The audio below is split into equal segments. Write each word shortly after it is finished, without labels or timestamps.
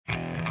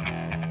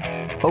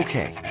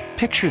Okay,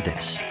 picture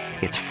this.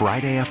 It's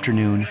Friday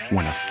afternoon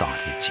when a thought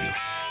hits you.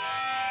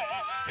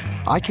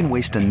 I can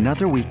waste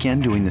another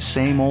weekend doing the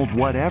same old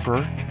whatever,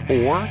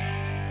 or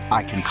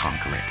I can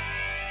conquer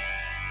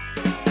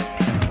it.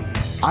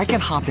 I can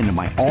hop into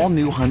my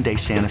all-new Hyundai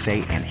Santa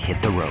Fe and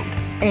hit the road.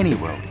 Any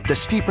road. The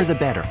steeper, the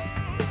better.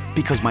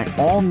 Because my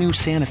all-new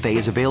Santa Fe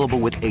is available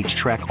with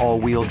H-Track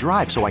all-wheel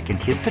drive, so I can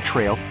hit the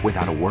trail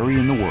without a worry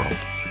in the world.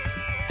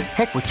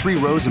 Heck, with 3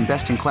 rows and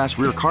best-in-class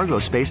rear cargo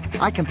space,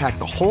 I can pack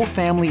the whole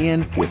family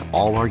in with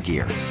all our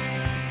gear.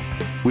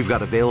 We've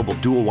got available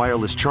dual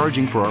wireless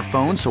charging for our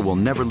phones, so we'll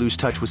never lose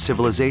touch with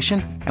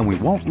civilization, and we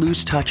won't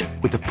lose touch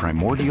with the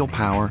primordial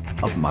power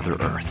of Mother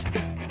Earth.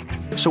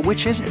 So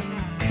which is it?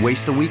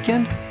 Waste the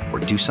weekend or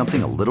do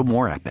something a little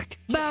more epic?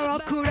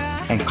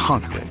 And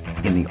conquer it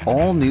in the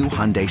all-new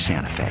Hyundai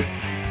Santa Fe.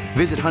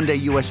 Visit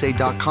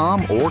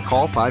HyundaiUSA.com or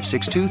call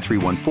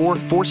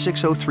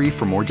 562-314-4603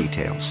 for more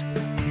details.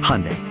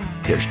 Hyundai,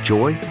 there's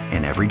joy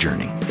in every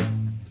journey.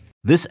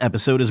 This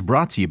episode is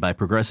brought to you by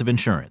Progressive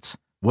Insurance.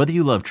 Whether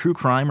you love true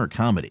crime or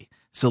comedy,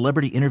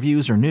 celebrity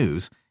interviews or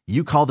news,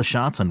 you call the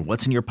shots on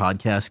what's in your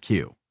podcast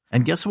queue.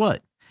 And guess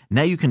what?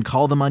 Now you can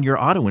call them on your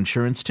auto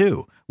insurance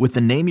too with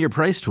the Name Your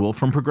Price tool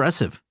from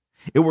Progressive.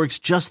 It works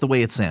just the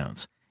way it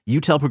sounds. You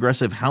tell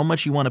Progressive how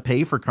much you want to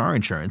pay for car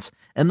insurance,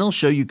 and they'll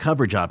show you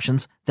coverage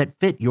options that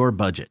fit your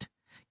budget.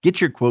 Get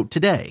your quote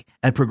today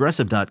at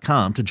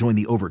Progressive.com to join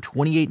the over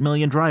 28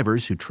 million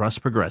drivers who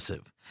trust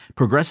Progressive.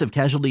 Progressive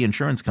Casualty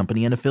Insurance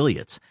Company and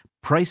Affiliates.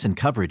 Price and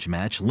coverage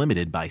match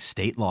limited by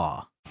state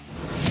law.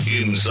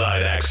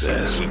 Inside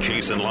Access with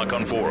Jason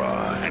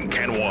LaConfora and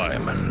Ken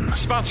Wyman.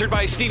 Sponsored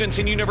by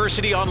Stevenson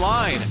University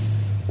Online.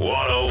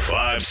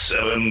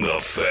 105.7 The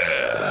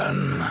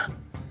Fan.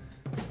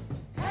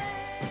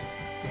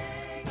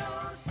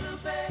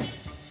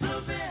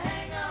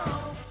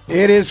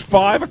 It is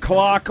 5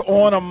 o'clock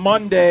on a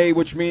Monday,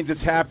 which means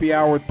it's happy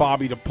hour with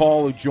Bobby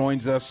DePaul, who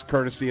joins us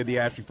courtesy of the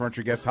Ashley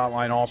Furniture Guest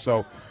Hotline,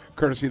 also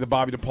courtesy of the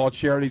Bobby DePaul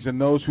Charities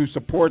and those who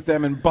support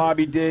them. And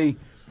Bobby D,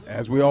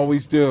 as we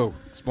always do,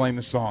 explain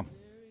the song.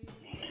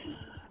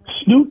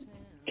 Snoop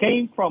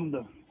came from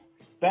the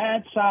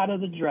bad side of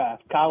the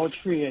draft, college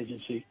free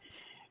agency,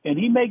 and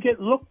he may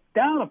get looked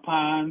down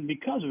upon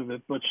because of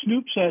it, but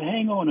Snoop said,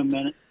 hang on a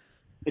minute.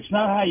 It's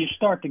not how you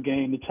start the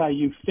game, it's how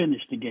you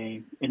finish the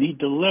game. And he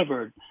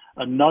delivered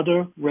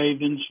another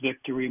Ravens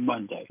victory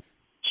Monday.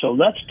 So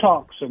let's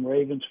talk some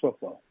Ravens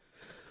football.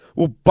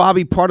 Well,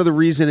 Bobby, part of the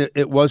reason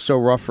it was so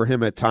rough for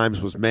him at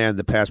times was, man,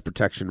 the pass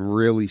protection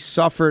really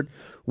suffered.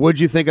 What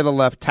did you think of the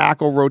left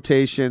tackle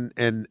rotation,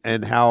 and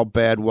how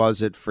bad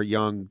was it for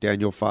young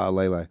Daniel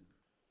Faalele?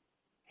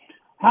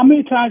 How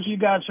many times you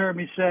guys heard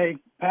me say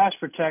pass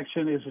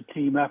protection is a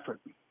team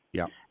effort?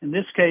 Yeah. In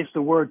this case,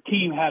 the word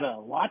team had a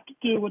lot to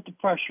do with the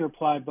pressure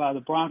applied by the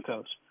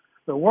Broncos.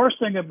 The worst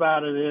thing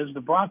about it is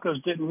the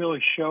Broncos didn't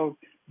really show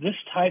this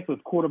type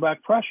of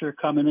quarterback pressure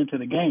coming into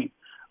the game.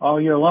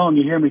 All year long,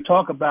 you hear me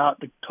talk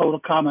about the total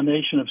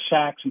combination of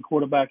sacks and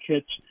quarterback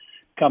hits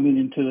coming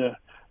into the,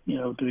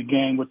 to the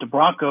game with the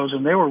Broncos,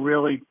 and they were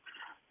really,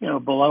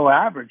 below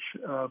average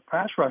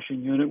pass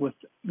rushing unit with,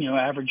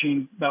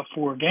 averaging about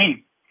 4 a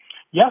game.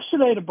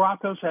 Yesterday, the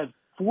Broncos had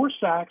 4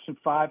 sacks and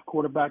 5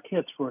 quarterback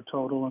hits for a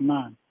total of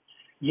 9.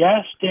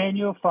 Yes,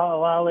 Daniel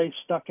Faalele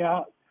stuck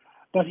out,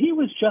 but he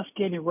was just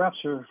getting reps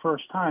for the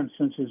first time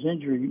since his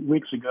injury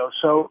weeks ago.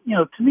 So,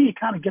 to me, it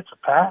kind of gets a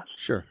pass.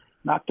 Sure.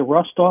 Knock the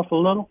rust off a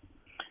little.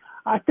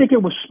 I think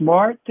it was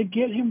smart to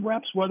get him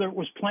reps, whether it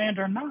was planned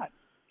or not.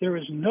 There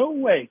is no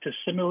way to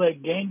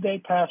simulate game day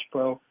pass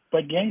pro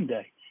but game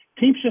day.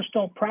 Teams just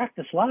don't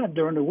practice live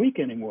during the week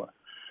anymore.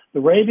 The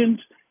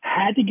Ravens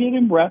had to get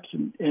him reps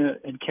in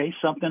case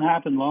something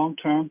happened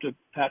long-term to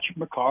Patrick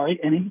McCarry,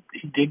 and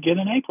he did get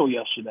an ankle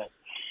yesterday.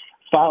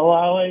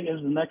 Faalele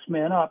is the next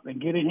man up,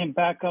 and getting him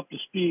back up to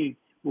speed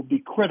will be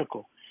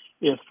critical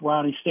if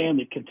Ronnie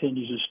Stanley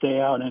continues to stay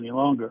out any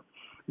longer.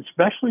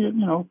 Especially,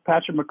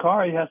 Patrick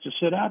McCarry has to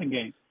sit out a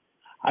game.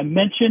 I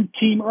mentioned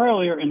team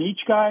earlier, and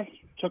each guy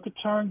took a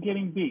turn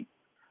getting beat.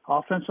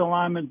 Offensive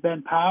lineman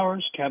Ben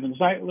Powers, Kevin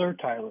Zeitler,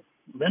 Tyler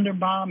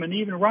Linderbaum, and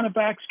even running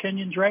backs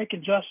Kenyon Drake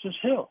and Justice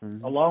Hill,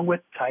 along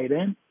with tight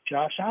end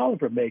Josh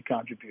Oliver, made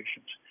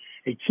contributions.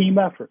 A team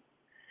effort.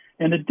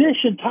 In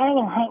addition,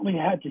 Tyler Huntley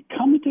had to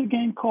come into the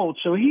game cold,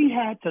 so he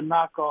had to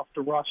knock off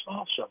the rust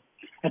also.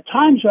 At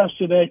times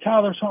yesterday,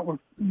 Tyler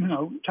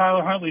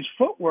Huntley's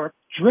footwork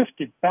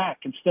drifted back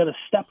instead of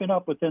stepping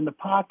up within the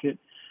pocket,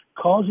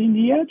 causing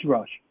the edge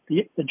rush.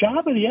 The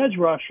job of the edge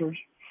rushers,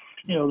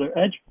 their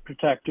edge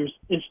protectors,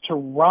 is to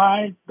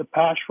ride the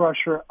pass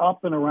rusher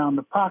up and around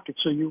the pocket.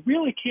 So you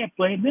really can't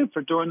blame them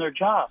for doing their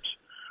jobs.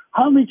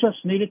 Huntley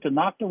just needed to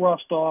knock the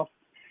rust off,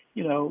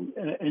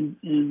 and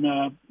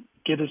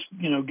get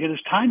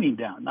his timing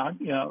down.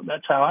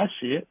 That's how I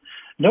see it.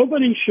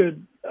 Nobody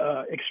should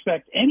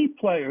expect any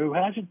player who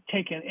hasn't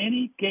taken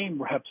any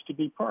game reps to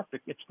be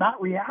perfect. It's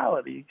not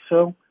reality.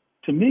 So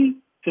to me,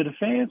 to the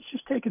fans,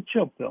 just take a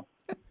chill pill.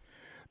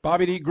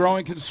 Bobby D,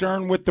 growing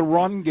concern with the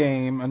run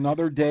game.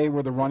 Another day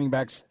where the running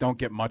backs don't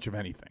get much of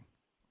anything.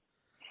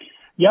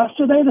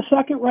 Yesterday, the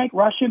second-ranked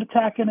rushing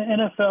attack in the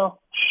NFL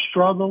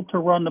struggled to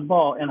run the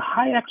ball, and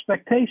high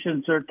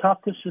expectations are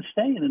tough to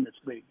sustain in this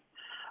league.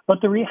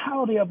 But the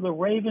reality of the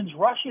Ravens'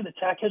 rushing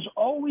attack has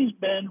always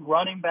been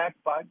running back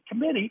by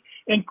committee,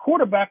 and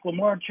quarterback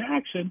Lamar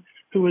Jackson,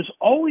 who has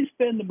always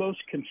been the most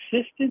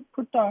consistent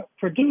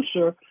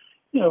producer,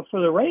 for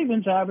the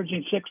Ravens,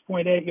 averaging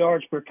 6.8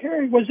 yards per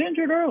carry, was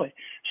injured early.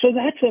 So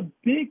that's a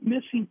big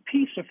missing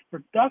piece of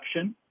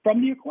production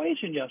from the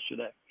equation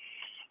yesterday.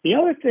 The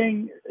other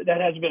thing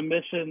that has been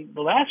missing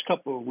the last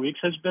couple of weeks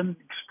has been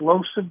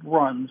explosive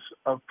runs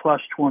of plus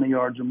 20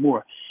 yards or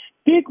more.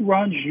 Big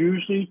runs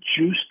usually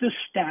juice the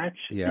stats,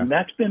 and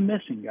that's been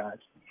missing, guys.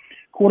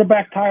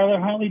 Quarterback Tyler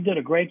Huntley did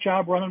a great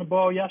job running the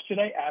ball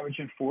yesterday,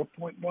 averaging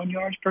 4.1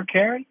 yards per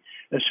carry,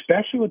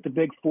 especially with the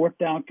big fourth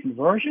down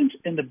conversions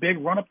and the big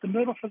run up the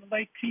middle for the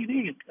late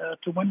TD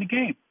to win the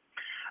game.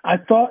 I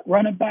thought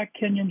running back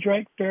Kenyon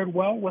Drake fared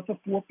well with a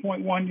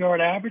 4.1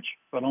 yard average,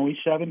 but only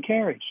 7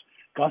 carries.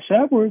 Gus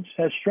Edwards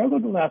has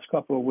struggled the last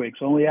couple of weeks,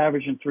 only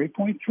averaging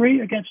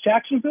 3.3 against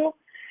Jacksonville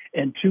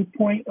and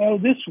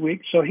 2.0 this week.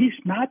 So he's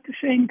not the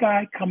same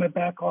guy coming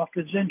back off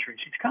his injuries.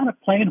 He's kind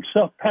of playing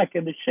himself back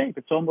into shape.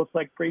 It's almost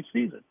like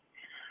preseason.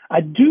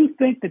 I do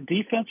think the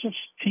defensive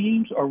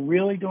teams are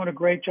really doing a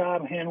great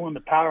job handling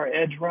the power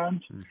edge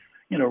runs.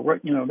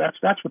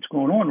 That's what's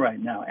going on right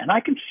now. And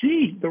I can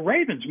see the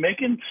Ravens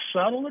making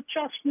subtle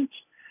adjustments,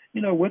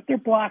 with their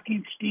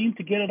blocking scheme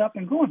to get it up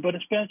and going, but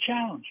it's been a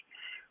challenge.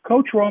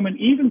 Coach Roman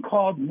even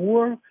called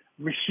more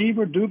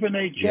receiver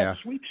Duvernay jet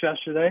sweeps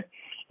yesterday,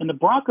 and the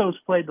Broncos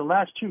played the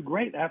last 2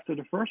 great after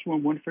the first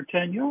one went for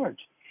 10 yards.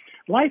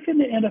 Life in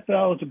the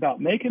NFL is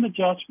about making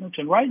adjustments,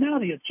 and right now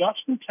the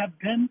adjustments have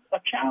been a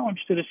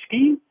challenge to the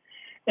scheme,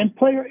 and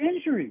player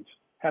injuries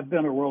have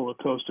been a roller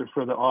coaster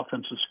for the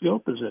offensive skill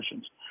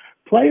positions.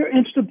 Player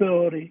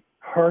instability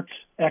hurts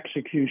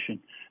execution.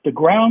 The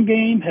ground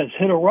game has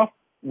hit a rough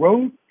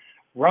road,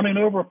 running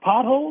over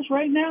potholes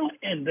right now,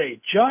 and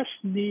they just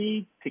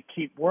need to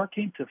keep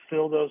working to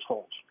fill those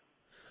holes.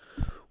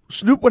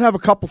 Snoop would have a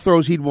couple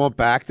throws he'd want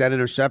back, that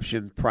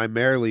interception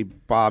primarily,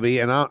 Bobby,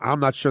 and I'm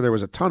not sure there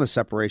was a ton of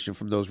separation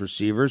from those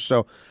receivers.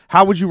 So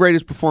how would you rate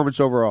his performance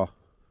overall?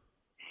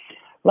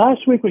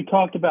 Last week we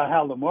talked about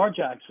how Lamar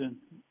Jackson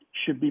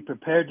should be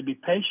prepared to be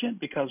patient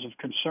because of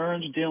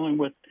concerns dealing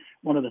with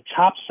one of the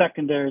top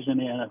secondaries in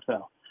the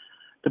NFL.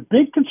 The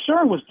big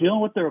concern was dealing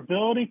with their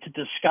ability to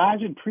disguise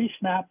and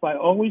pre-snap by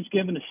always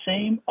giving the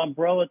same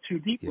umbrella too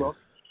deep look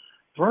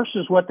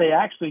versus what they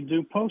actually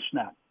do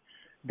post-snap.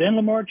 Then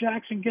Lamar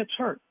Jackson gets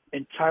hurt,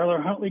 and Tyler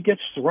Huntley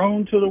gets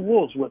thrown to the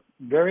wolves with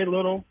very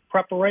little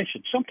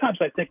preparation. Sometimes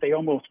I think they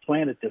almost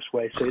plan it this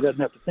way so he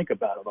doesn't have to think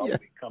about it all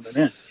week coming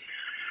in.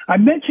 I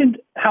mentioned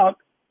how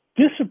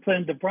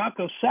disciplined the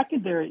Broncos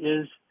secondary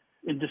is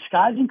in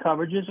disguising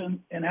coverages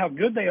and how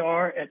good they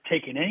are at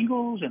taking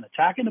angles and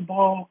attacking the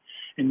ball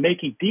and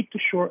making deep to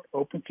short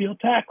open field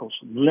tackles,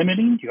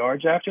 limiting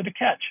yards after the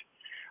catch.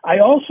 I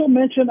also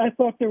mentioned I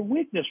thought their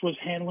weakness was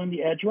handling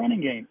the edge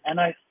running game, and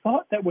I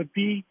thought that would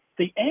be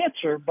the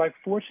answer by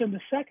forcing the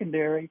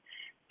secondary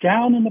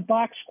down in the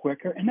box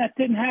quicker, and that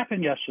didn't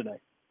happen yesterday.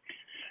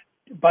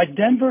 By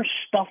Denver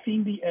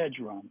stuffing the edge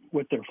run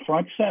with their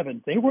front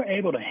 7, they were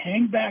able to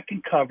hang back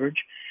in coverage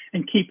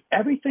and keep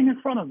everything in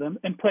front of them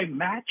and play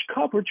match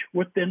coverage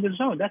within the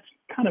zone. That's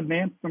kind of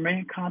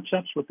man-for-man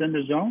concepts within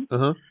the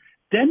zone.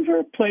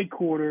 Denver played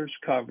quarters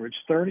coverage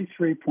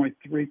 33.3%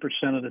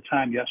 of the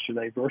time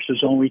yesterday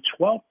versus only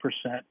 12%,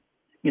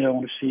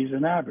 on a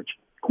season average.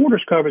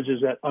 Quarters coverage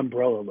is that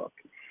umbrella look.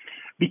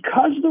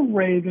 Because the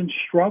Ravens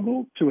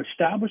struggled to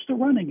establish the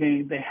running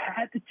game, they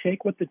had to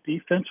take what the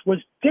defense was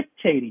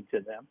dictating to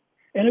them,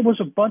 and it was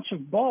a bunch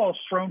of balls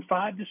thrown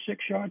 5 to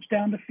 6 yards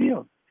down the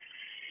field.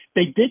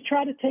 They did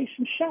try to take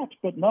some shots,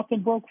 but nothing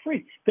broke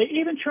free. They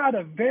even tried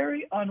a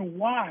very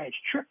unwise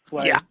trick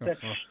play that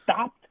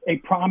stopped a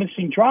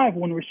promising drive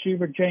when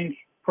receiver James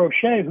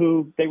Prochet,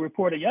 who they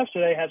reported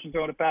yesterday hasn't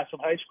thrown a pass in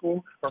high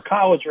school or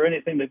college or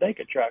anything that they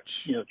could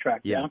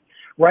track down,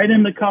 right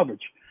in the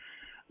coverage.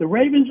 The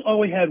Ravens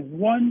only had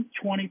one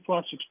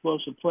 20-plus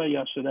explosive play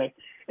yesterday,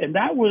 and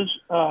that was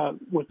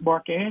with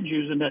Mark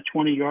Andrews in that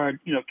 20-yard,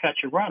 catch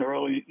and run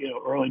early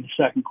in the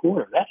second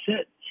quarter. That's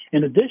it.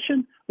 In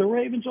addition, the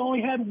Ravens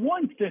only had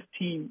one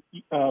 15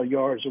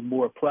 yards or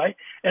more play,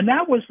 and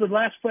that was the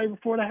last play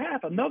before the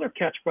half. Another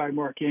catch by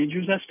Mark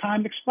Andrews as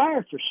time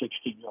expired for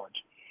 16 yards.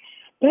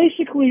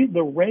 Basically,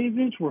 the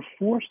Ravens were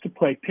forced to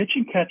play pitch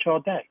and catch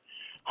all day.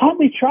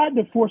 Huntley tried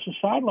to force a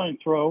sideline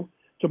throw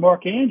to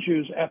Mark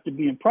Andrews after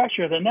being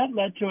pressured, and that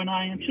led to an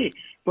INT.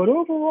 But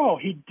overall,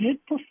 he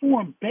did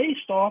perform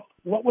based off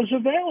what was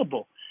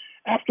available.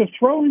 After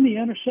throwing the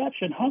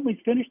interception, Huntley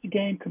finished the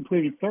game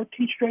completing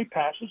 13 straight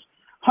passes.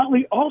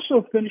 Huntley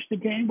also finished the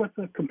game with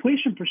a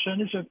completion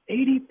percentage of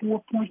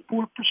 84.4%.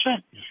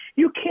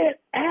 You can't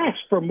ask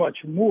for much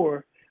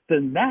more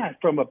than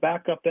that from a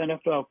backup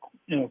NFL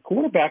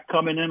quarterback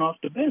coming in off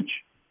the bench.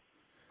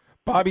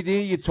 Bobby D,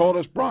 you told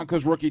us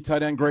Broncos rookie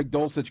tight end Greg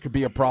Dulcich could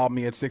be a problem.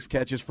 He had 6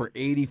 catches for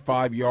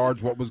 85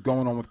 yards. What was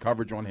going on with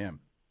coverage on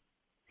him?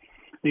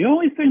 The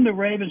only thing the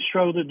Ravens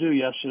struggled to do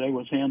yesterday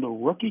was handle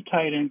rookie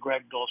tight end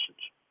Greg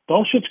Dulcich.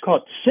 Dulcich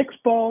caught 6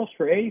 balls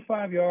for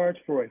 85 yards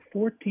for a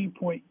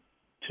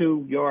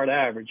 14.2-yard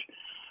average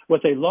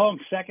with a long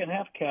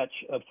second-half catch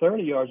of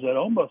 30 yards that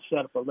almost set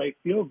up a late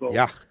field goal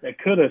that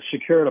could have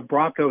secured a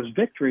Broncos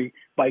victory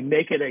by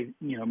making it a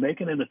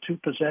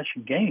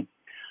 2-possession game.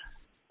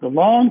 The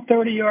long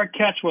 30-yard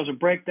catch was a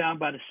breakdown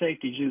by the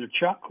safeties, either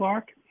Chuck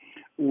Clark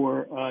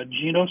or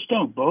Geno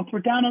Stone. Both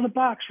were down in the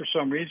box for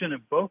some reason,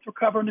 and both were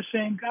covering the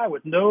same guy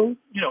with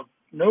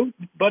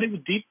nobody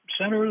with deep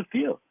center of the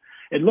field.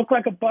 It looked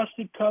like a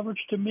busted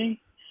coverage to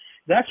me.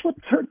 That's what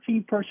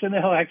 13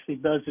 personnel actually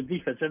does to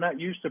defense. They're not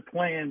used to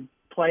playing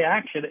play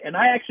action, and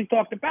I actually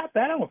talked about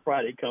that on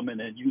Friday, coming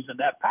in using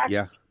that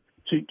package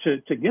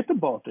to get the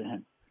ball to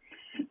him.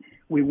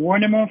 We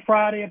warned him on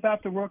Friday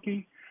about the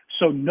rookie,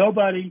 so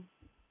nobody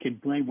can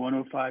blame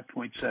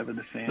 105.7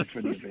 the Fan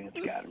for the Advanced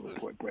Scouting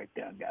Report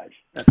breakdown, guys.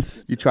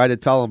 You try to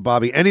tell him,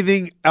 Bobby.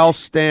 Anything else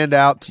stand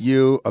out to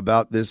you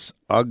about this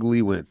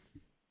ugly win?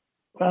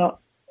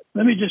 Well,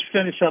 let me just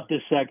finish up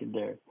this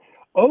secondary.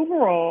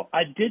 Overall,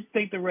 I did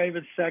think the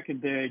Ravens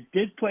secondary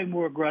did play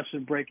more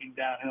aggressive breaking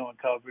downhill in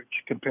coverage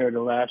compared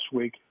to last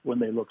week when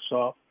they looked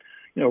soft.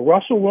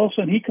 Russell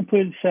Wilson, he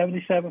completed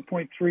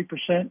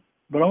 77.3%,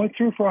 but only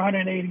threw for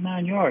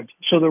 189 yards.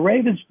 So the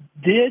Ravens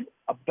did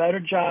a better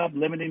job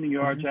limiting the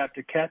yards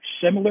after catch,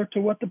 similar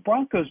to what the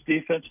Broncos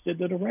defense did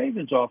to the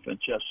Ravens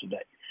offense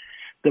yesterday.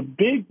 The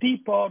big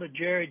deep ball to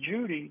Jerry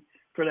Jeudy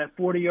for that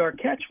 40-yard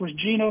catch was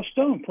Geno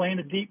Stone playing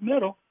the deep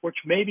middle,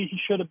 which maybe he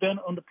should have been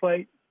on the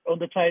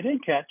tight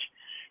end catch.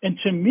 And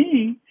to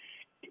me,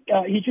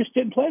 he just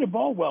didn't play the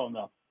ball well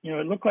enough.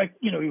 It looked like,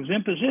 he was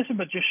in position,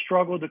 but just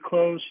struggled to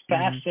close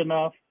fast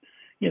enough.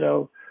 He's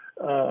got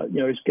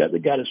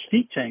his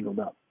feet tangled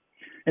up.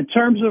 In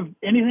terms of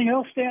anything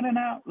else standing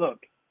out,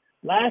 look,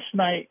 last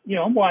night,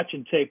 I'm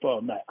watching tape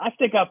all night. I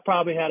think I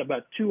probably had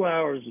about 2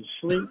 hours of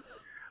sleep,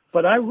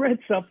 but I read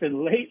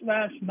something late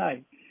last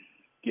night.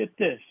 Get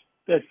this.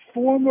 That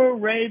former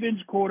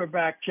Ravens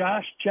quarterback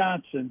Josh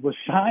Johnson was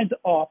signed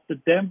off the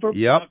Denver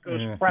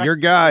Broncos practice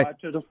squad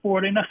to the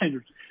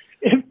 49ers.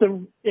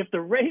 If the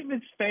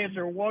Ravens fans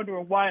are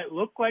wondering why it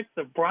looked like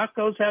the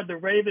Broncos had the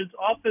Ravens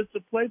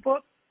offensive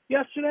playbook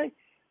yesterday,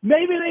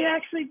 maybe they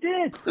actually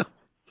did.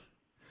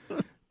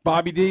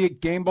 Bobby D,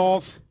 game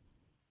balls.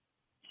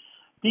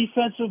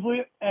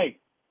 Defensively,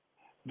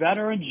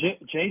 veteran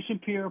Jason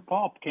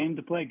Pierre-Paul came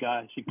to play,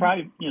 guys. He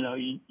probably,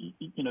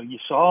 you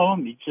saw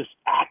him. He's just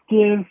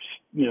active,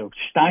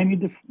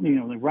 stymied the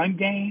run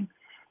game.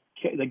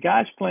 The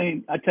guy's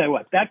playing. I tell you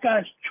what, that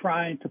guy's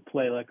trying to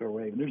play like a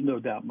Raven. There's no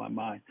doubt in my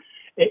mind.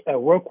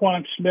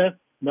 Roquan Smith,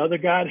 another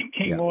guy that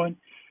came on,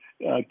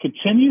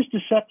 continues to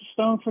set the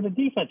stone for the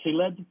defense. He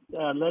led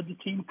the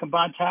team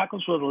combined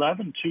tackles with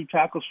 11, 2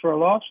 tackles for a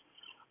loss.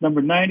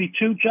 Number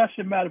 92,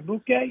 Justin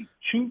Matabuke,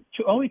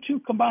 only 2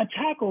 combined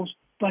tackles,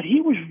 but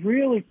he was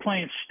really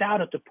playing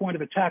stout at the point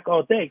of attack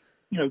all day,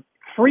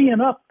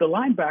 freeing up the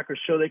linebackers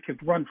so they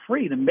could run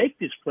free to make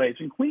these plays.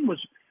 And Queen was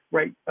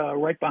right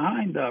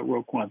behind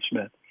Roquan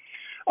Smith.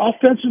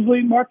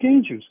 Offensively, Mark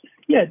Andrews,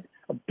 he had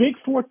a big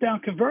 4th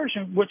down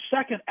conversion with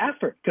second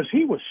effort because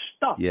he was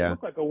stuck. It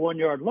looked like a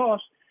 1-yard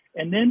loss.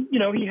 And then,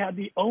 he had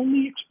the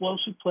only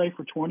explosive play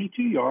for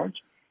 22 yards,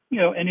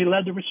 and he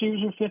led the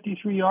receivers with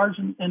 53 yards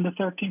and the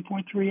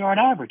 13.3-yard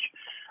average.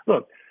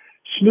 Look,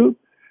 Snoop,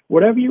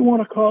 whatever you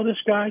want to call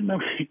this guy,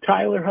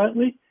 Tyler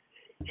Huntley,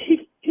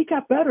 he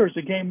got better as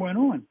the game went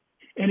on.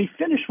 And he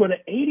finished with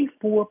an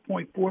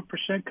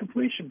 84.4%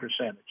 completion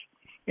percentage.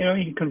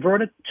 He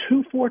converted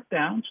 2 4th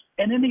downs,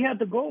 and then he had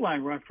the goal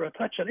line run for a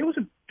touchdown. It was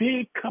a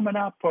big coming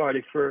out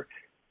party for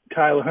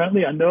Tyler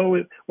Huntley. I know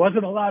it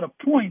wasn't a lot of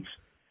points,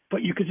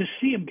 but you could just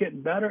see him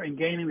getting better and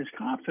gaining his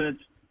confidence,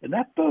 and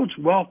that bodes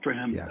well for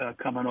him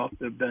coming off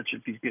the bench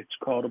if he gets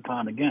called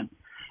upon again.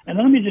 And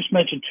let me just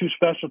mention 2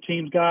 special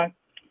teams guys.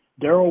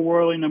 Daryl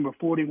Worley, number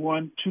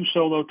 41, 2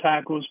 solo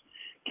tackles.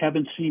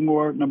 Kevin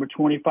Seymour, number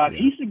 25.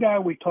 He's the guy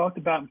we talked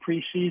about in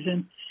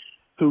preseason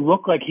who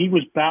looked like he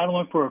was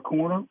battling for a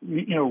corner,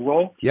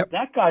 role.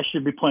 That guy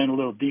should be playing a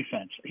little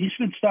defense. He's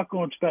been stuck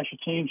on special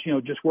teams,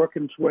 just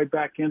working his way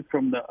back in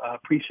from the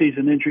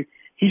preseason injury.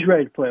 He's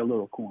ready to play a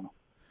little corner.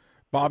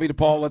 Bobby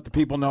DePaul, let the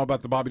people know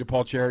about the Bobby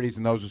DePaul charities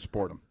and those who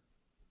support them.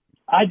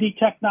 ID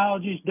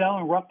Technologies, Dell,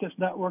 and Ruckus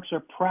Networks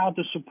are proud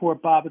to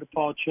support Bobby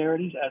DePaul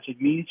charities as it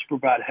means to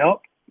provide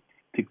help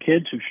to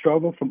kids who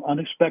struggle from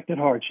unexpected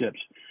hardships.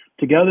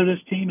 Together,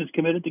 this team is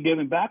committed to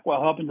giving back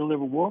while helping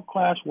deliver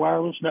world-class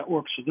wireless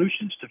network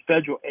solutions to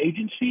federal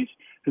agencies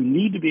who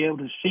need to be able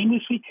to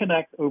seamlessly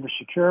connect over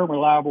secure and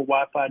reliable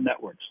Wi-Fi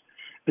networks.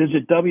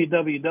 Visit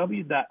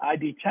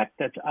www.idtech,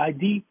 that's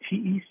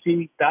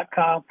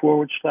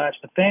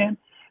idtech.com/thefan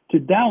to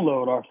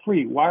download our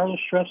free wireless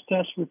stress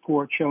test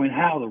report showing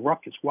how the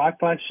Ruckus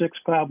Wi-Fi 6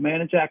 cloud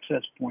managed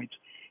access points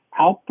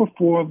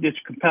outperformed its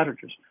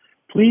competitors.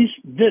 Please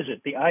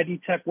visit the ID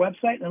Tech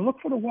website and look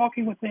for the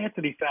Walking with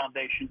Anthony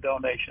Foundation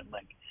donation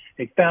link,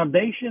 a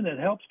foundation that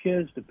helps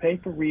kids to pay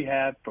for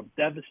rehab from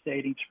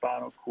devastating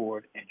spinal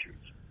cord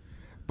injuries.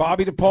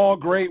 Bobby DePaul,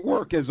 great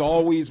work as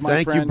always, my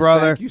friend. Thank you,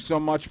 brother. Thank you so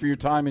much for your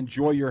time.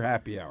 Enjoy your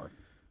happy hour.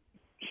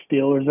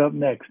 Steelers up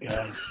next,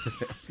 guys.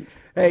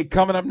 Hey,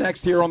 coming up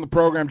next here on the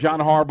program, John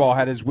Harbaugh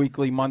had his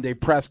weekly Monday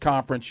press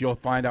conference. You'll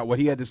find out what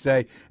he had to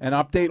say. An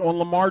update on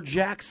Lamar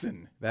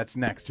Jackson. That's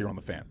next here on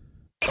The Fan.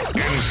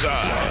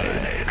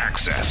 Inside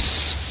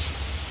Access.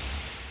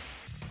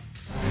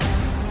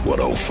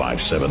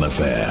 105.7 The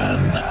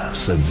Fan.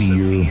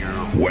 Severe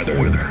weather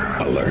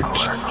alert.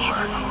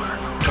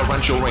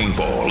 Torrential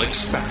rainfall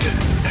expected.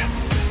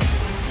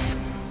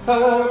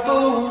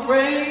 Purple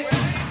rain.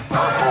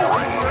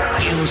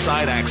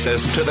 Inside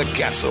access to the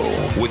castle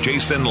with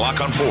Jason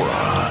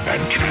LaConfora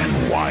and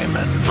Ken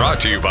Wyman. Brought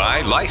to you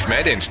by Life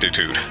Med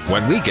Institute.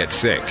 When we get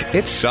sick,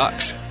 it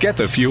sucks. Get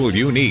the fuel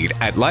you need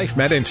at Life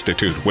Med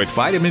Institute with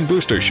vitamin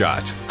booster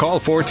shots. Call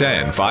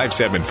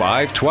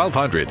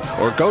 410-575-1200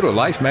 or go to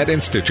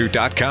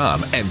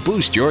lifemedinstitute.com and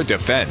boost your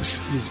defense.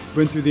 He's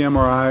been through the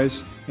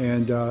MRIs,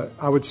 and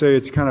I would say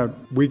it's kind of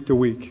week to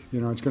week.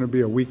 It's going to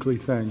be a weekly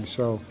thing.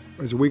 So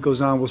as the week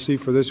goes on, we'll see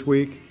for this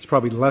week. It's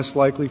probably less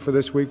likely for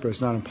this week, but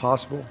it's not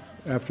impossible.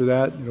 After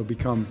that, it'll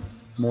become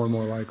more and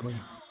more likely.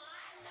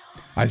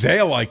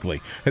 Isaiah likely.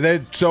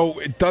 So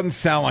it doesn't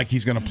sound like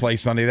he's going to play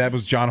Sunday. That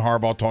was John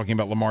Harbaugh talking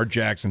about Lamar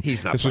Jackson.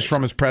 He's not. This was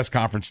from his press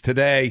conference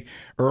today,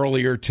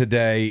 earlier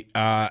today.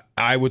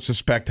 I would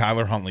suspect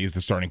Tyler Huntley is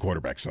the starting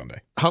quarterback Sunday.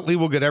 Huntley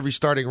will get every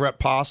starting rep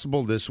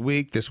possible this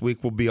week. This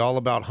week will be all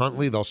about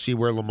Huntley. They'll see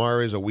where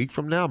Lamar is a week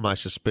from now. My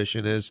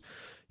suspicion is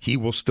he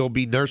will still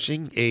be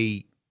nursing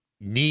a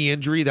knee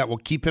injury that will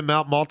keep him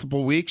out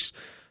multiple weeks.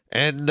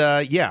 And,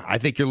 I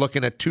think you're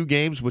looking at 2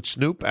 games with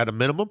Snoop at a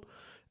minimum.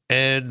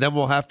 And then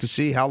we'll have to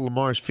see how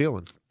Lamar's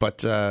feeling.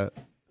 But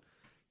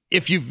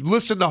if you've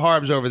listened to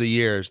Harbs over the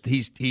years,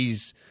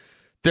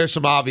 there's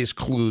some obvious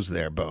clues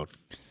there, Bone.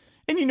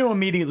 And you knew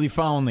immediately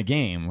following the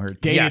game, where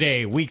day to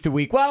day, week to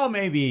week, well,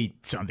 maybe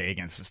Sunday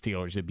against the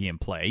Steelers would be in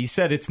play. He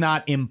said it's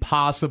not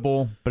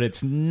impossible, but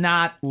it's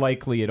not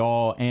likely at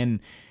all. And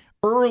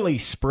early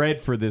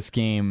spread for this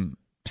game,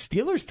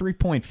 Steelers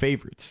 3-point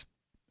favorites.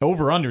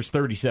 Over-under's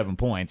 37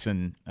 points,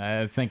 and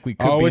I think we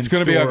could be in store. Oh, it's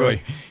going to be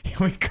ugly.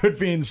 We could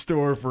be in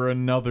store for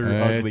another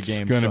ugly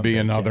game. It's going to be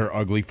another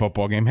ugly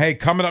football game. Hey,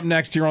 coming up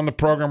next here on the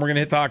program, we're going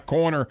to hit the hot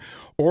corner.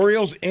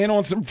 Orioles in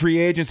on some free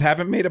agents.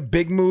 Haven't made a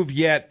big move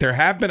yet. There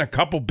have been a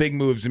couple big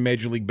moves in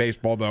Major League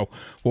Baseball, though.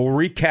 We'll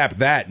recap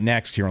that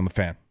next here on The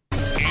Fan.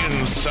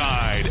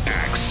 Inside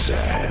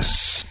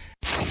Access.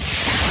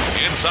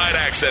 Inside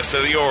access to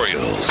the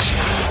Orioles.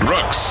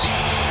 Brooks,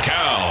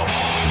 Cal,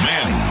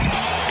 Manny.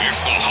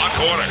 It's the Hot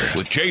Corner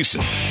with Jason,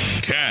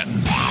 Ken,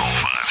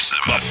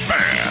 105.7 The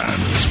Fan.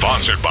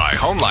 Sponsored by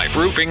Home Life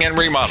Roofing and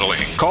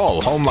Remodeling.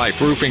 Call Home Life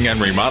Roofing and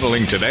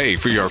Remodeling today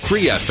for your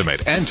free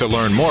estimate and to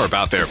learn more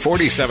about their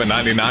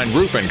 $47.99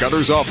 roof and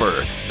gutters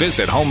offer.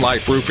 Visit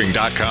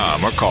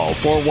homeliferoofing.com or call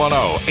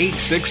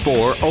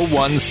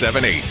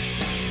 410-864-0178.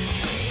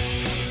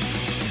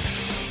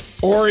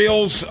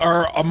 Orioles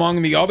are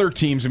among the other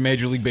teams in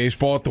Major League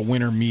Baseball at the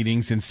winter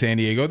meetings in San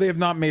Diego. They have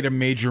not made a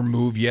major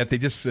move yet. They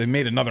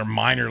made another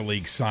minor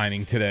league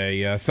signing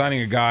today,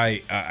 signing a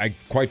guy I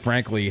quite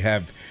frankly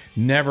have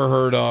never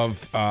heard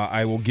of.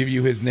 I will give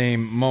you his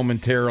name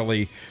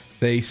momentarily.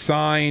 They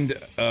signed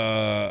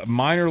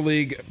minor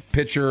league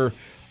pitcher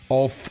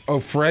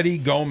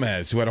Ofredi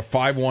Gomez, who had a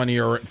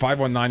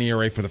 5.19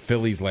 ERA for the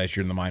Phillies last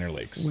year in the minor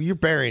leagues. Well, you're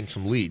burying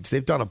some leads.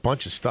 They've done a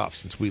bunch of stuff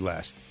since we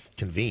last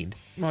convened.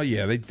 Well,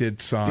 yeah, they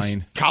did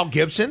sign Kyle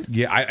Gibson.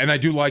 Yeah, I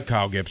do like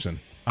Kyle Gibson.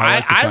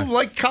 I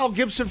liked Kyle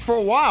Gibson for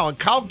a while, and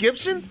Kyle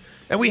Gibson,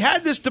 and we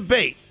had this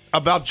debate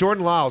about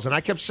Jordan Lyles, and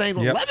I kept saying,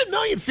 well, $11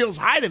 million feels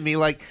high to me.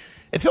 Like,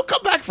 if he'll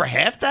come back for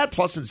half that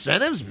plus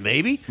incentives,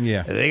 maybe.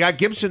 Yeah, they got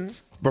Gibson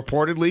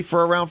reportedly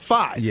for around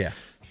 $5. Yeah,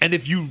 and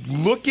if you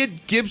look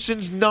at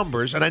Gibson's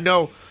numbers, and I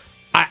know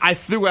I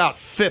threw out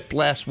FIP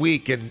last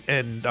week,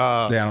 and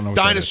I don't know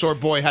Dinosaur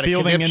Boy had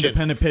fielding a conniption.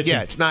 Independent pitching.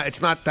 Yeah,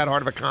 it's not that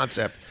hard of a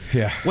concept.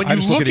 Yeah, when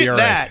you look at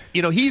that,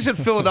 he's in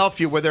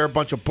Philadelphia where there are a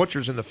bunch of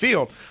butchers in the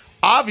field.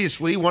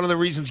 Obviously, one of the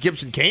reasons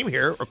Gibson came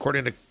here,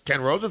 according to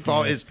Ken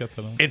Rosenthal, is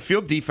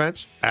infield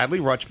defense, Adley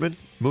Rutschman,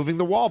 moving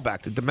the wall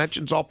back. The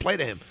dimensions all play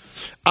to him.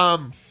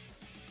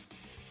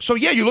 So,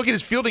 you look at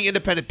his fielding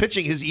independent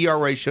pitching, his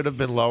ERA should have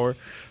been lower.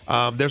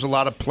 There's a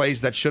lot of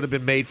plays that should have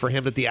been made for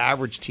him that the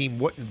average team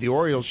wouldn't. The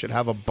Orioles should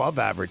have above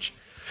average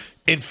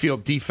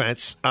infield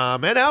defense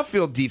and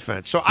outfield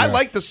defense. So I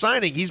like the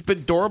signing. He's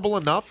been durable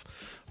enough.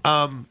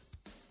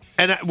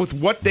 And with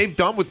what they've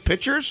done with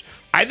pitchers,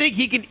 I think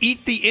he can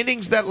eat the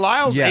innings that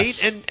Lyles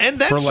ate and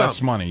then for some.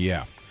 less money,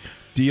 yeah.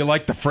 Do you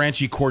like the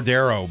Franchi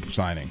Cordero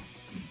signing?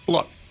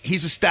 Look,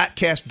 he's a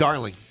StatCast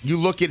darling. You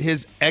look at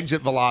his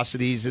exit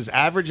velocities, his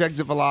average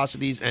exit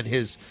velocities, and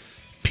his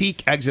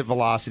peak exit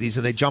velocities,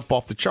 and they jump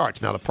off the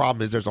charts. Now, the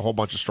problem is there's a whole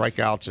bunch of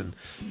strikeouts and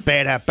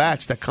bad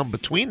at-bats that come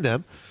between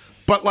them.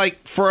 But,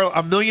 for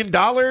 $1 million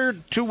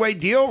two-way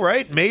deal,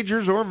 right,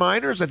 majors or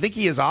minors, I think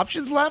he has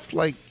options left.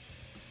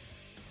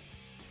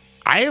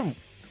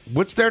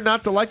 What's there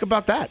not to like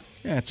about that?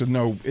 Yeah,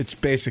 it's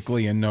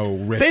basically a no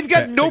risk. They've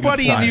got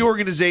nobody in the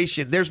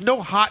organization. There's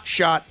no hot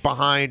shot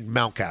behind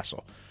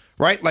Mountcastle,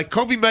 right? Like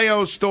Kobe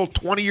Mayo is still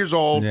 20 years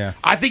old. Yeah.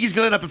 I think he's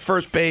going to end up at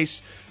first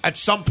base at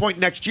some point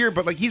next year,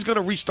 but like he's going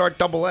to restart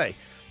Double-A.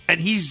 And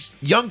he's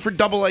young for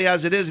Double-A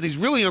as it is, and he's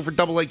really young for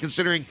Double-A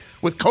considering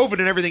with COVID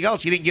and everything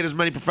else, he didn't get as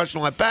many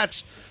professional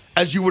at-bats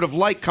as you would have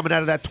liked coming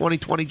out of that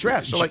 2020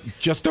 draft. So, like,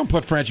 just don't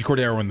put Franchi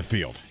Cordero in the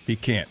field. He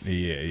can't.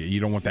 You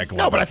don't want that glove.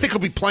 No, but I think he'll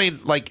be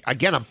playing, like,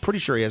 again, I'm pretty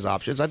sure he has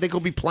options. I think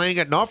he'll be playing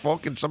at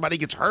Norfolk and somebody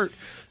gets hurt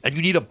and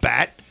you need a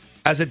bat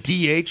as a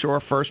DH or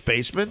a first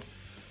baseman.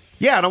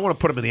 Yeah, I don't want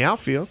to put him in the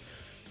outfield.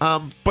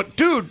 But,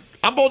 dude,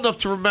 I'm old enough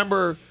to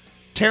remember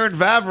Taron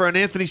Vavra and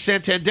Anthony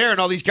Santander and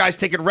all these guys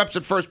taking reps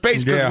at first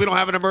base because we don't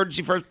have an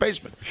emergency first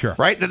baseman. Sure.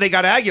 Right? And then they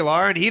got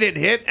Aguilar, and he didn't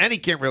hit, and he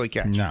can't really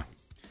catch. No.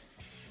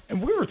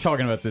 And we were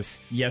talking about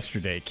this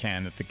yesterday,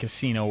 Ken, at the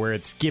casino, where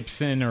it's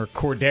Gibson or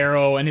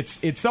Cordero, and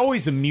it's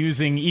always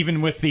amusing,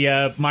 even with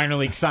the minor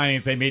league signing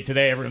that they made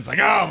today. Everyone's like,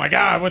 "Oh my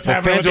God, what's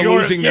happening?" Fans are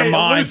losing their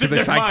minds because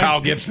they signed Kyle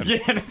Gibson. Yeah,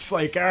 and it's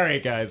like, all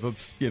right, guys,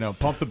 let's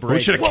pump the brakes. We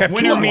should have kept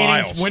winter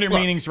Jordan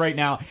meetings right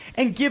now.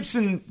 And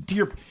Gibson,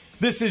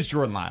 this is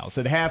Jordan Lyles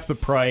at half the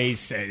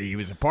price. He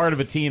was a part of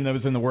a team that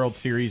was in the World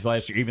Series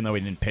last year, even though he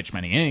didn't pitch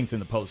many innings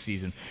in the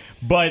postseason,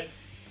 but.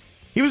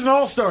 He was an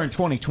all-star in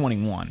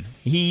 2021.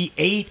 He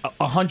ate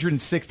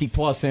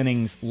 160-plus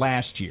innings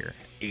last year.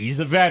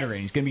 He's a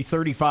veteran. He's going to be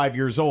 35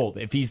 years old.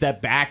 If he's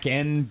that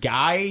back-end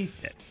guy,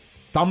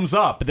 thumbs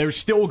up. There's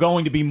still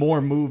going to be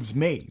more moves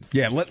made.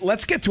 Yeah,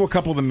 let's get to a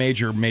couple of the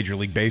Major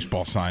League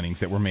Baseball signings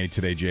that were made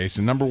today,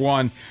 Jason. Number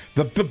one,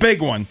 the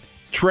big one,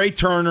 Trey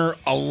Turner,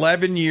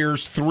 11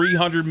 years,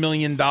 $300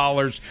 million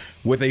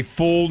with a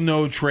full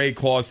no-trade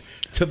clause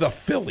to the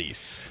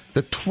Phillies.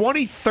 The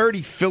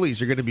 2030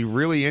 Phillies are going to be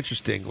really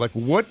interesting. Like,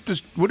 what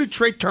do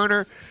Trey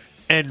Turner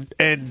and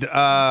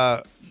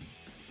right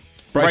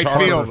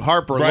field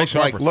Harper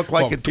look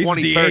like in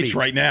 2030? He's DH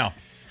right now.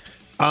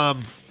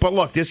 But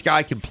look, this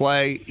guy can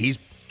play.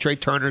 Trey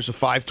Turner's a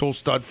 5-tool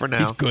stud for now.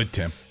 He's good,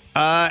 Tim.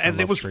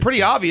 And it was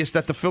pretty obvious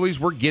that the Phillies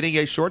were getting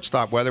a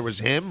shortstop, whether it was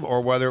him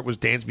or whether it was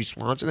Dansby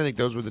Swanson. I think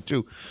those were the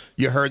two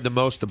you heard the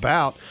most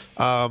about.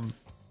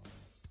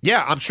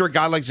 Yeah, I'm sure a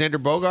guy like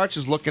Xander Bogaerts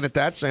is looking at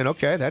that, saying,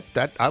 "Okay,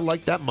 that I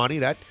like that money.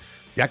 That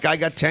guy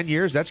got 10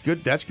 years. That's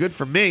good. That's good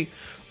for me."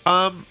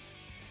 I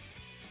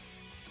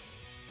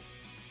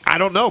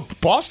don't know.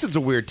 Boston's a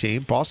weird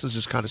team. Boston's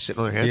just kind of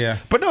sitting on their hands. Yeah.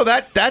 But no,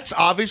 that's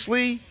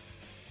obviously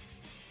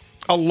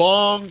a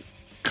long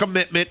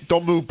commitment.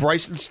 Don't move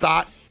Bryson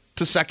Stott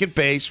to second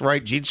base,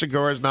 right? Gene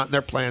Segura is not in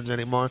their plans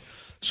anymore.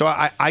 So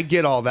I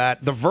get all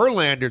that. The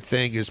Verlander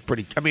thing is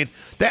pretty. I mean,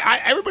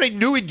 everybody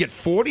knew he'd get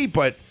 40,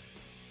 but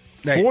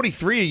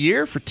 43 a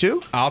year for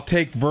 2? I'll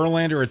take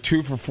Verlander at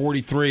 2 for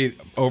 43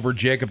 over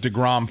Jacob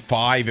deGrom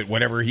 5 at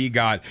whatever he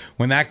got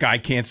when that guy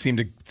can't seem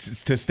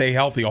to stay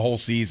healthy a whole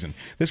season.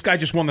 This guy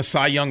just won the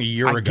Cy Young a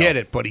year ago. I get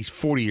it, but he's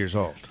 40 years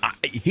old.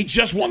 He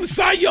just won the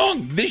Cy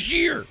Young this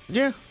year.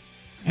 Yeah.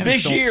 And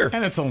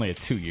it's only a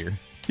 2-year.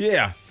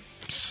 Yeah.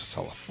 It's a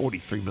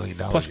 $43 million.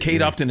 Plus,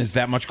 Kate Upton is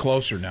that much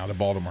closer now to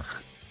Baltimore.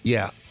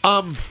 Yeah.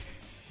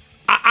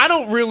 I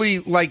don't really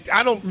like.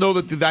 I don't know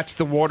that that's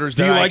the waters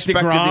that I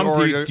expected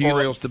the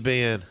Orioles to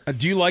be in.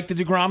 Do you like the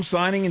DeGrom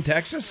signing in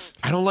Texas?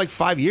 I don't like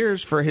 5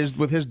 years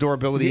with his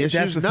durability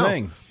issues. That's the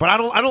thing. But I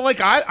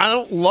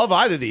don't love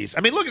either of these.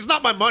 I mean, look, it's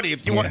not my money.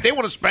 If they want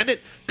to spend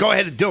it, go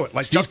ahead and do it.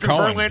 Like Steve Justin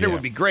Cohen, Verlander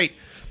would be great.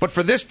 But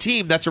for this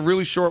team, that's a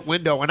really short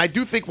window, and I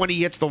do think when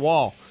he hits the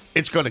wall,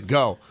 it's going to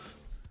go.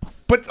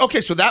 But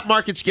okay, so that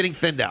market's getting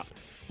thinned out,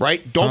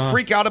 right? Don't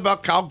freak out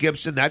about Kyle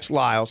Gibson. That's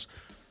Lyles.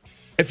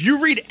 If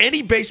you read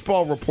any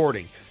baseball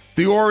reporting,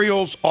 the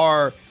Orioles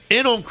are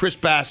in on Chris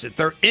Bassett.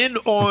 They're in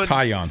on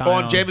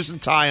Jameson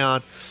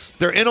Taillon.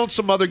 They're in on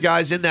some other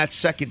guys in that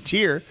second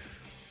tier.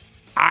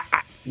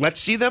 Let's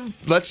see them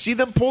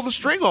pull the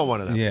string on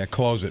one of them. Yeah,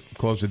 close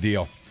the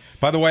deal.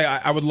 By the way,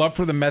 I would love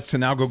for the Mets to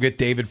now go get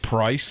David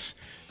Price,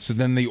 so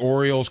then the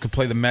Orioles could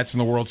play the Mets in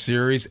the World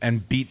Series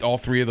and beat all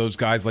three of those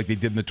guys like they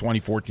did in the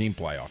 2014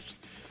 playoffs.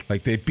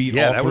 Like they beat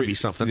all three. That would be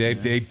something.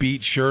 They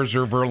beat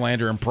Scherzer,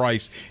 Verlander, and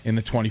Price in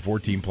the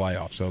 2014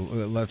 playoffs. So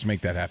let's make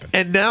that happen.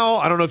 And now,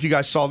 I don't know if you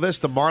guys saw this,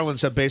 the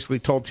Marlins have basically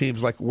told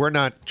teams, like, we're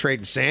not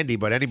trading Sandy,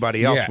 but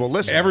anybody else will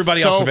listen.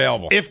 Everybody else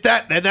available.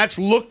 That's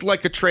looked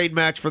like a trade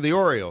match for the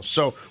Orioles.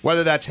 So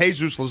whether that's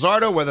Jesus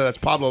Luzardo, whether that's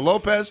Pablo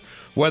Lopez,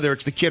 whether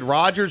it's the kid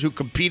Rogers who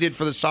competed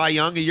for the Cy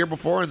Young a year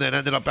before and then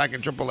ended up back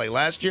in AAA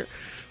last year,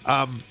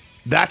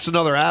 that's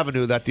another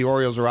avenue that the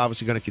Orioles are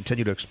obviously going to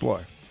continue to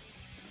explore.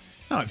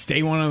 No, it's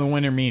day one of the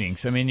winter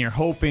meetings. I mean, you're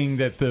hoping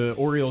that the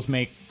Orioles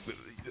make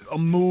a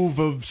move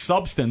of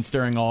substance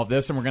during all of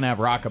this, and we're going to have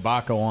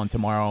Rockabacco on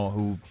tomorrow,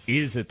 who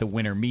is at the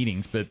winter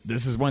meetings. But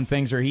this is when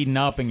things are heating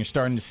up, and you're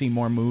starting to see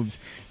more moves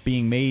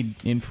being made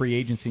in free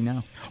agency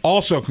now.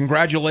 Also,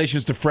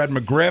 congratulations to Fred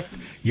McGriff,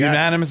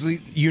 Yes.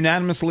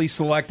 unanimously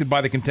selected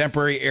by the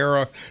Contemporary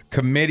Era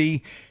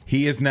Committee.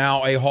 He is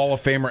now a Hall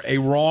of Famer. A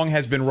wrong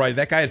has been right.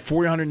 That guy had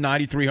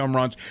 493 home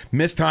runs,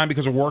 missed time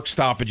because of work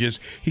stoppages.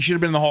 He should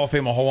have been in the Hall of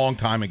Fame a long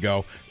time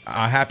ago.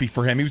 Happy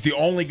for him. He was the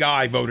only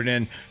guy voted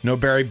in. No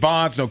Barry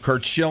Bonds, no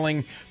Curt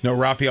Schilling, no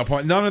Rafael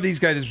Point. None of these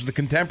guys. This was the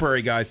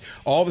contemporary guys.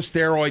 All the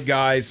steroid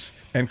guys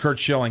and Curt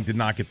Schilling did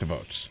not get the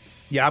votes.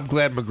 Yeah, I'm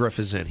glad McGriff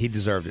is in. He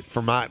deserved it.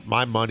 For my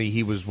money,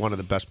 he was one of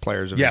the best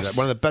players of his era,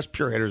 one of the best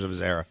pure hitters of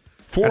his era.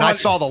 And I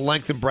saw the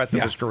length and breadth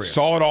of his career.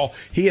 Saw it all.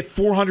 He had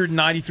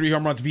 493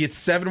 home runs. If he had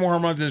 7 more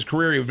home runs in his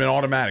career, he would have been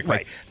automatic.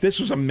 Right. This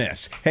was a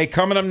miss. Hey,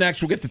 coming up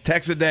next, we'll get the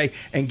text of the day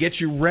and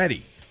get you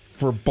ready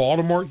for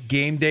Baltimore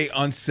Game Day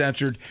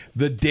Uncensored,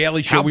 the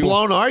Daily Show. How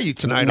blown are you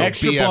tonight on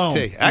Extra BFT?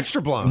 blown.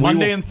 Extra blown.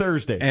 Monday and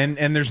Thursday.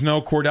 And there's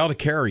no Cordell to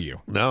carry you.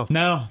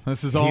 No.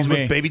 This is all He's me.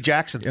 with Baby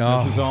Jackson.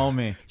 This is all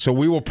me. So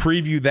we will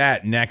preview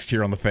that next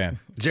here on The Fan.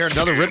 Is there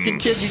another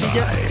Ripken kid you can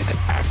get? Inside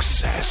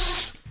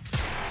Access.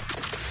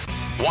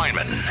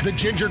 Weinman, The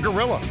Ginger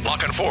Gorilla.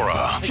 Lockenfora,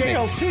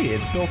 JLC,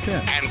 it's built in.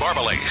 and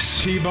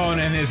Barbalace. T-Bone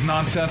and his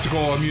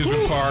nonsensical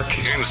amusement park.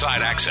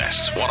 Inside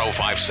Access,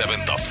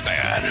 105.7 The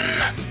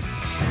Fan.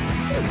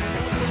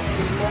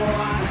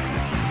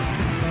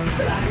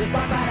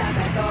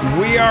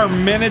 We are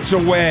minutes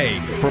away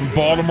from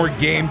Baltimore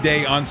Game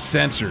Day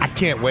Uncensored. I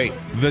can't wait.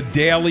 The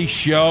Daily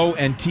Show.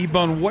 And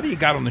T-Bone, what do you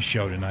got on the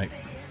show tonight?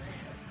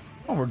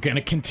 Well, we're going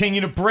to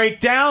continue to break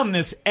down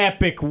this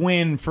epic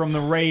win from the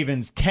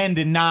Ravens,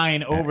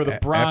 10-9 over the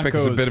Broncos. Epic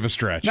is a bit of a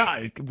stretch.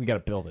 No, we got to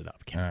build it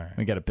up, Ken. Right.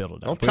 We got to build it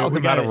up. Don't tell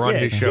him how to run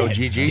his show,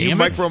 Gigi. You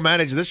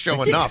micromanage this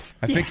show enough.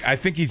 I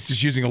think he's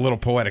just using a little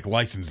poetic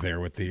license there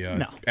with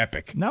the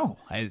epic. No,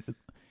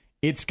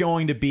 it's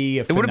going to be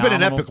a It would have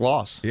been an epic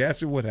loss.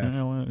 Yes, it would have.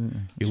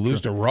 You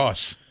lose to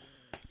Russ.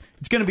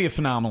 It's going to be a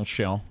phenomenal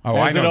show, I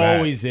as know it that.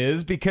 always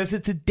is, because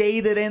it's a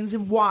day that ends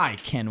in Y,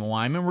 Ken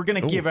Wyman. We're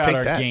going to give out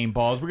our game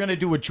balls. We're going to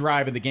do a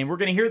drive of the game. We're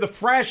going to hear the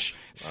fresh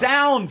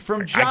sound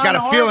from John I got a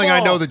Harbaugh. feeling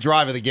I know the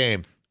drive of the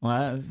game.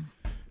 Well,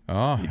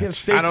 Oh, you got to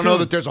stay I don't know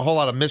that there's a whole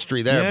lot of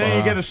mystery there. Yeah,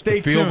 you got to stay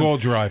field tuned. goal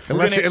drive.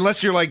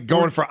 Unless you're like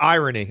going for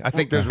irony. I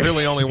think there's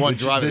really only one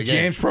drive of the game.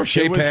 James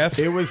Prochet pass.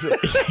 It was.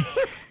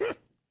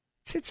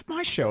 It's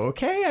my show,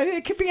 okay?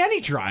 It could be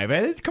any drive.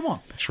 Come on.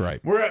 That's right.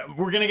 We're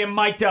going to get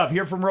mic'd up.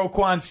 Hear from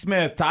Roquan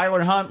Smith,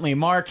 Tyler Huntley,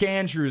 Mark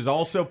Andrews,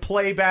 also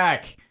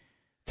playback.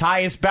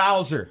 Tyus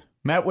Bowser.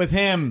 Met with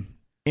him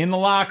in the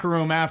locker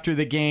room after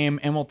the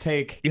game, and we'll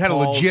take You had a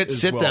calls legit as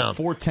sit well. down.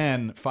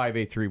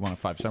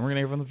 410-583-1057. We're going to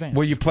hear from the fans.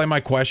 Will you play my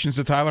questions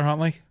to Tyler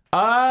Huntley?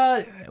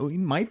 We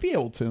might be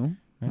able to.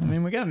 I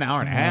mean, we got an hour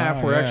and a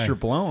half. We're yeah. extra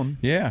blown.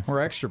 Yeah.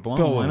 We're extra blown.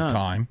 Fill a Why little not?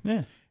 time.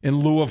 Yeah. In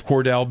lieu of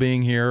Cordell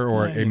being here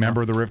or Yeah, a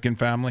member of the Ripken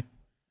family?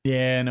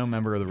 Yeah, no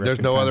member of the Ripken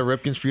There's no family. other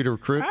Ripkins for you to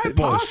recruit? Well,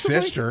 his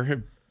Possibly.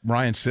 sister,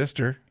 Ryan's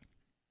sister.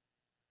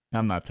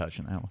 I'm not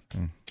touching that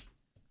one.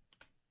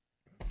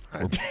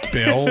 Or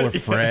Bill or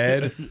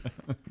Fred.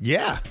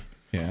 Yeah.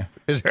 Yeah.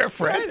 Is there a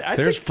Fred?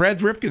 There's Fred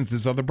Ripkins,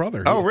 his other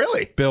brother. Oh,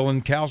 really? Bill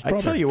and Cal's brother. I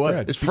tell you what.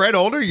 Fred. Is Fred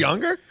older,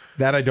 younger?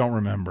 That I don't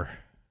remember.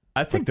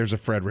 I But think there's a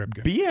Fred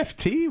Ripken.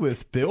 BFT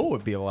with Bill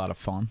would be a lot of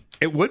fun.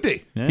 It would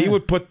be. Yeah. He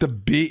would put the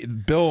B,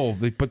 Bill,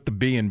 they put the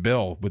B in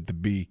Bill with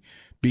the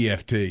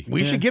BFT.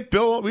 We should get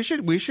Bill. We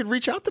should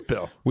reach out to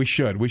Bill. We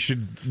should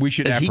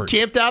Is effort. he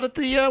camped out at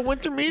the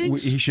winter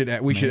meetings? We should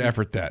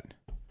effort that.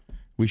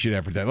 We should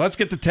effort that. Let's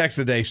get the text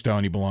of the day,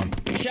 Stone. You belong.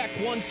 Check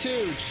 1,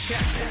 2,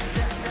 check.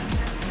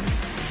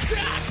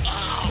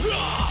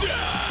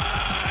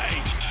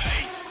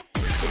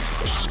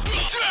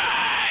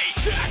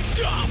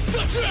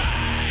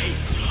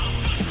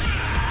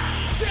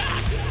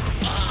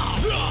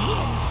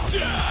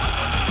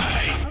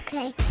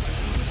 Okay.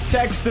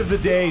 Text of the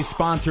day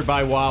sponsored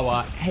by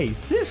Wawa. Hey,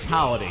 this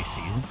holiday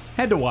season,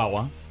 head to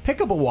Wawa.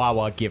 Pick up a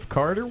Wawa gift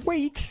card or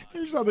wait.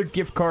 There's other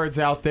gift cards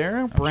out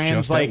there.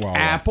 Brands just at like Wawa.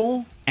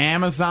 Apple,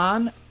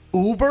 Amazon,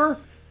 Uber.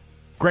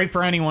 Great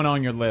for anyone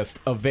on your list.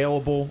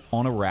 Available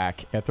on a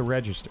rack at the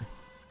register.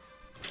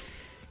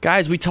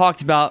 Guys, we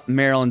talked about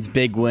Maryland's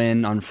big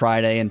win on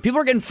Friday, and people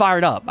are getting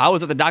fired up. I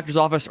was at the doctor's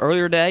office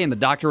earlier today, and the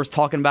doctor was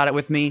talking about it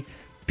with me.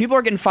 People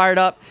are getting fired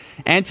up,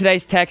 and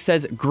today's text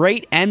says,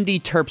 great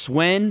MD Terps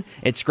win.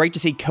 It's great to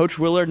see Coach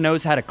Willard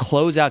knows how to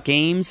close out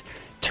games.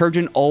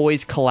 Turgeon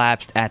always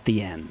collapsed at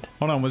the end.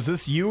 Hold on, was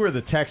this you or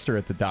the texter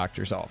at the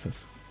doctor's office?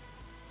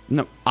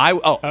 No,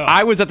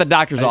 I was at the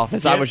doctor's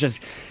office. I yeah. was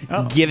just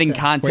giving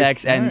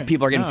context, Wait, and all right.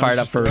 people are getting No, fired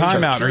up it's for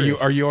Time just-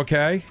 out. Are you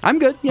okay? I'm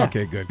good. Yeah.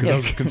 Okay, good. Because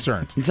Yes. I was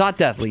concerned. It's not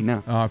deathly.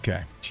 No.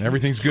 Okay.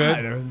 Everything's good?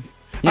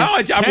 Yeah. Oh,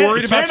 I'm Ken-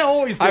 worried about. Ken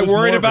always I goes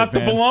worried morbid, about the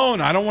man.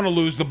 balloon. I don't want to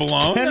lose the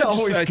balloon. Ken I just-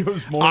 always I-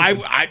 goes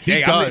morbid.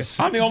 He does.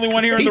 I'm the only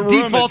one here in He the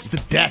room. defaults to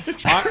death.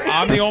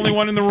 I'm the only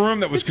one in the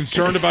room that was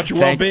concerned about your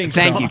Thank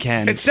well-being. you,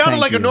 Ken. It sounded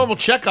Thank like you. a normal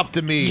checkup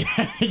to me.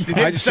 It didn't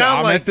I'm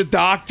sound like at the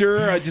doctor.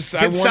 I want didn't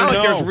to sound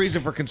like know. there's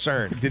reason for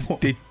concern.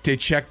 Did they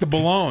check the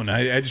balloon?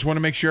 I just want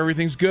to make sure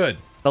everything's good.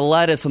 The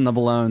lettuce on the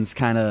balloon's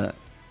kind of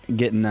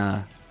getting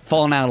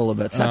falling out a little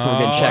bit, so that's what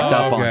we're getting checked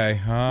up okay.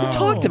 on. We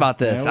talked about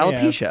this. Yeah, we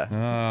have. Alopecia.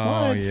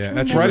 Oh What? yeah, We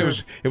that's never-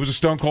 right. It was a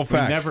stone cold We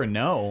fact. never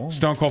know.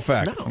 Stone cold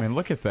fact. I mean,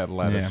 look at that Yeah.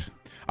 lettuce.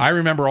 I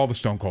remember all the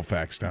stone cold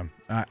facts, Tim.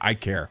 I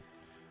care.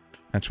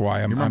 That's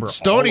why I'm. remember I'm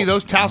Stoney,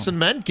 those Towson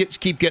men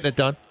keep getting it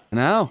done.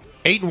 No.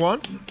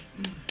 8-1.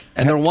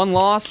 And their one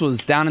loss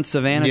was down in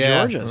Savannah,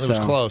 Georgia. It was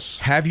close.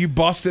 Have you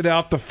busted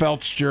out the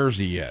Felts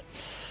jersey yet?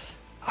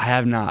 I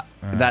have not.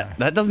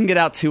 That doesn't get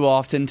out too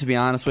often, to be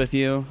honest with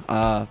you.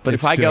 But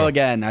if I go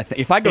again,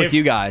 if I go with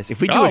you guys,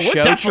 if we do a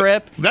show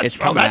trip, it's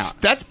coming out.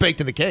 That's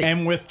baked in the cake.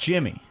 And with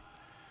Jimmy.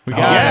 We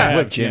got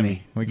with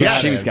Jimmy.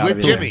 Jimmy's got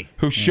with Jimmy.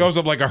 Who shows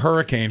up like a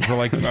hurricane for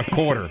like a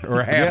quarter or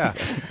a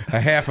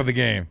half of the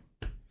game.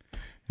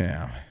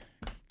 Yeah.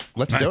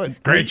 Let's do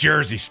it. Great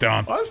jersey,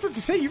 Stone. I was about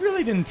to say, you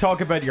really didn't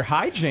talk about your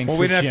hijinks. Well,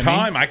 we with didn't Jimmy.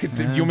 have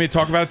time. You want me to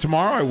talk about it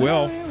tomorrow? I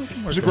will.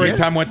 It was a great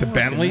time. Went to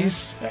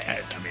Bentley's.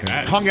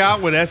 Hung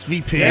out with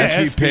SVP.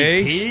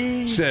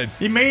 SVP. Said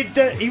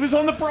he was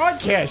on the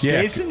broadcast,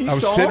 Jason. You I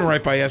was saw sitting him?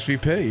 right by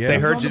SVP. Yeah. They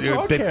heard you. on the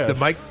broadcast.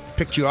 The mic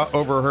picked you up,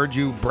 overheard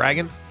you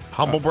bragging.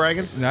 Humble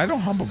bragging? No, I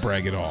don't humble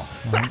brag at all.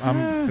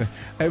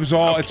 It's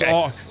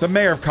all the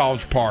mayor of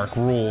College Park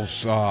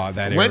rules that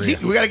area.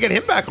 We got to get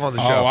him back on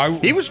the show.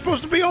 He was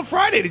supposed to be on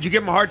Friday. Did you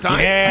give him a hard time?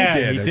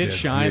 Yeah, he did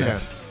shine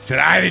us. Said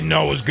I didn't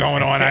know what was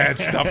going on. I had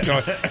stuff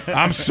going.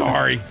 I'm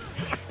sorry.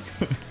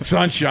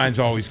 Sunshine's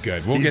always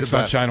good. We'll get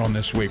Sunshine on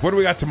this week. What do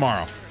we got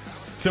tomorrow?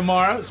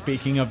 Tomorrow,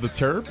 speaking of the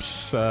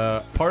Terps,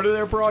 part of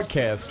their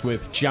broadcast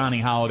with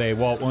Johnny Holiday,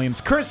 Walt Williams,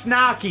 Chris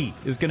Nockey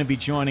is going to be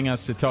joining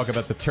us to talk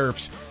about the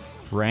Terps.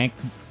 Ranked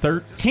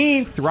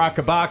 13th, Rock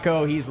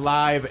Abaco. He's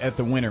live at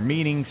the winter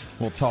meetings.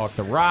 We'll talk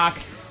to Rock.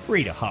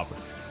 Rita Hubbard,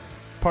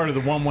 part of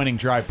the One Winning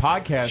Drive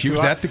podcast. She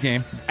was at the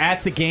game.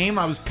 At the game,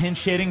 I was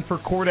pinch hitting for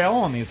Cordell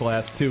on these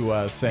last two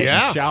segments.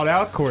 Yeah. Shout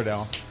out,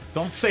 Cordell.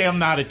 Don't say I'm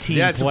not a team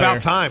player. Yeah, it's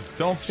about time.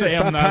 Don't say it's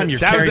I'm about not time a you're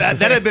team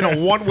That had been a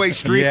one-way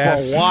street for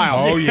a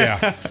while. Oh,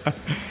 yeah.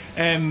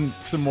 And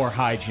some more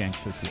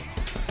hijinks as well.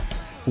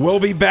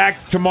 We'll be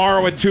back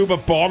tomorrow at 2,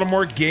 but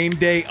Baltimore Game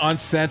Day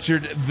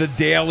Uncensored, The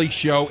Daily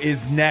Show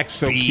is next,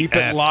 so keep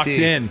it locked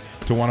in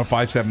to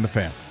 105.7 The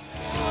Fan.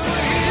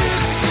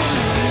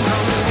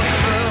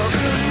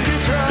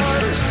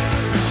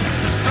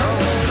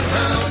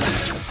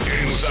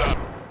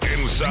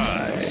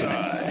 Inside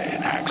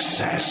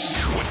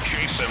Access with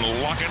Jason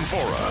La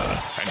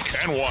Canfora and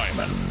Ken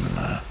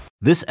Wyman.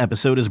 This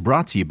episode is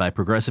brought to you by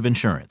Progressive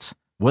Insurance.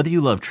 Whether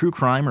you love true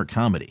crime or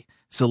comedy,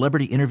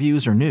 celebrity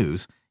interviews or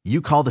news, you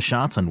call the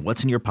shots on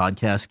what's in your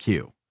podcast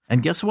queue.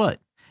 And guess what?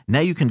 Now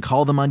you can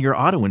call them on your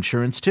auto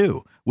insurance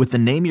too with the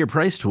Name Your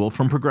Price tool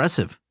from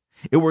Progressive.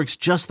 It works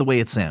just the way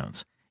it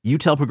sounds. You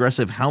tell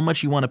Progressive how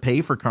much you want to pay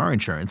for car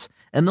insurance,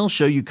 and they'll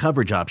show you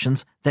coverage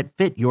options that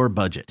fit your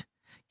budget.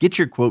 Get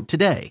your quote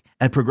today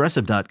at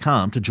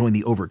Progressive.com to join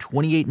the over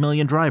 28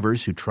 million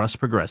drivers who trust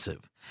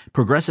Progressive.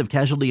 Progressive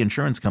Casualty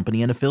Insurance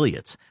Company and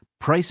Affiliates.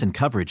 Price and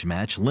coverage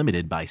match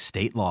limited by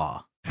state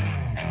law.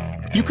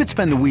 You could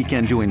spend the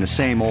weekend doing the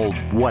same old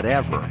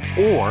whatever,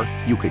 or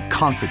you could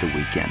conquer the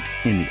weekend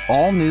in the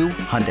all-new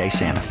Hyundai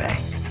Santa Fe.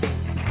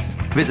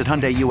 Visit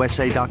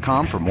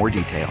HyundaiUSA.com for more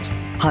details.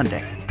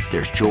 Hyundai,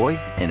 there's joy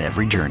in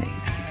every journey.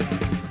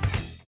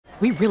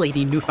 We really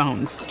need new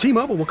phones.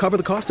 T-Mobile will cover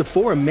the cost of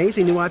 4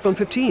 amazing new iPhone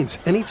 15s,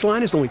 and each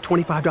line is only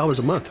 $25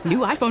 a month. New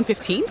iPhone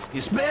 15s?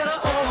 It's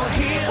better over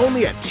here.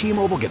 Only at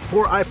T-Mobile, get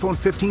 4 iPhone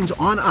 15s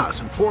on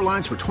us and 4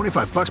 lines for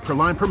 $25 per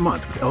line per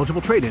month with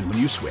eligible trade-in when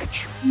you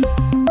switch.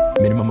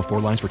 Minimum of 4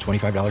 lines for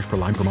 $25 per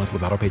line per month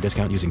with autopay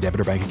discount using debit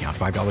or bank account.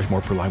 $5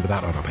 more per line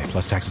without autopay,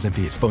 plus taxes and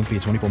fees. Phone fee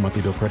at 24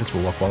 monthly bill credits for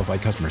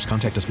well-qualified customers.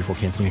 Contact us before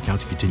canceling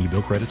account to continue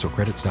bill credits or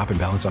credit stop and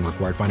balance on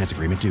required finance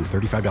agreement due.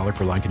 $35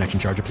 per line connection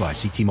charge applies.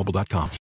 See T-Mobile.com.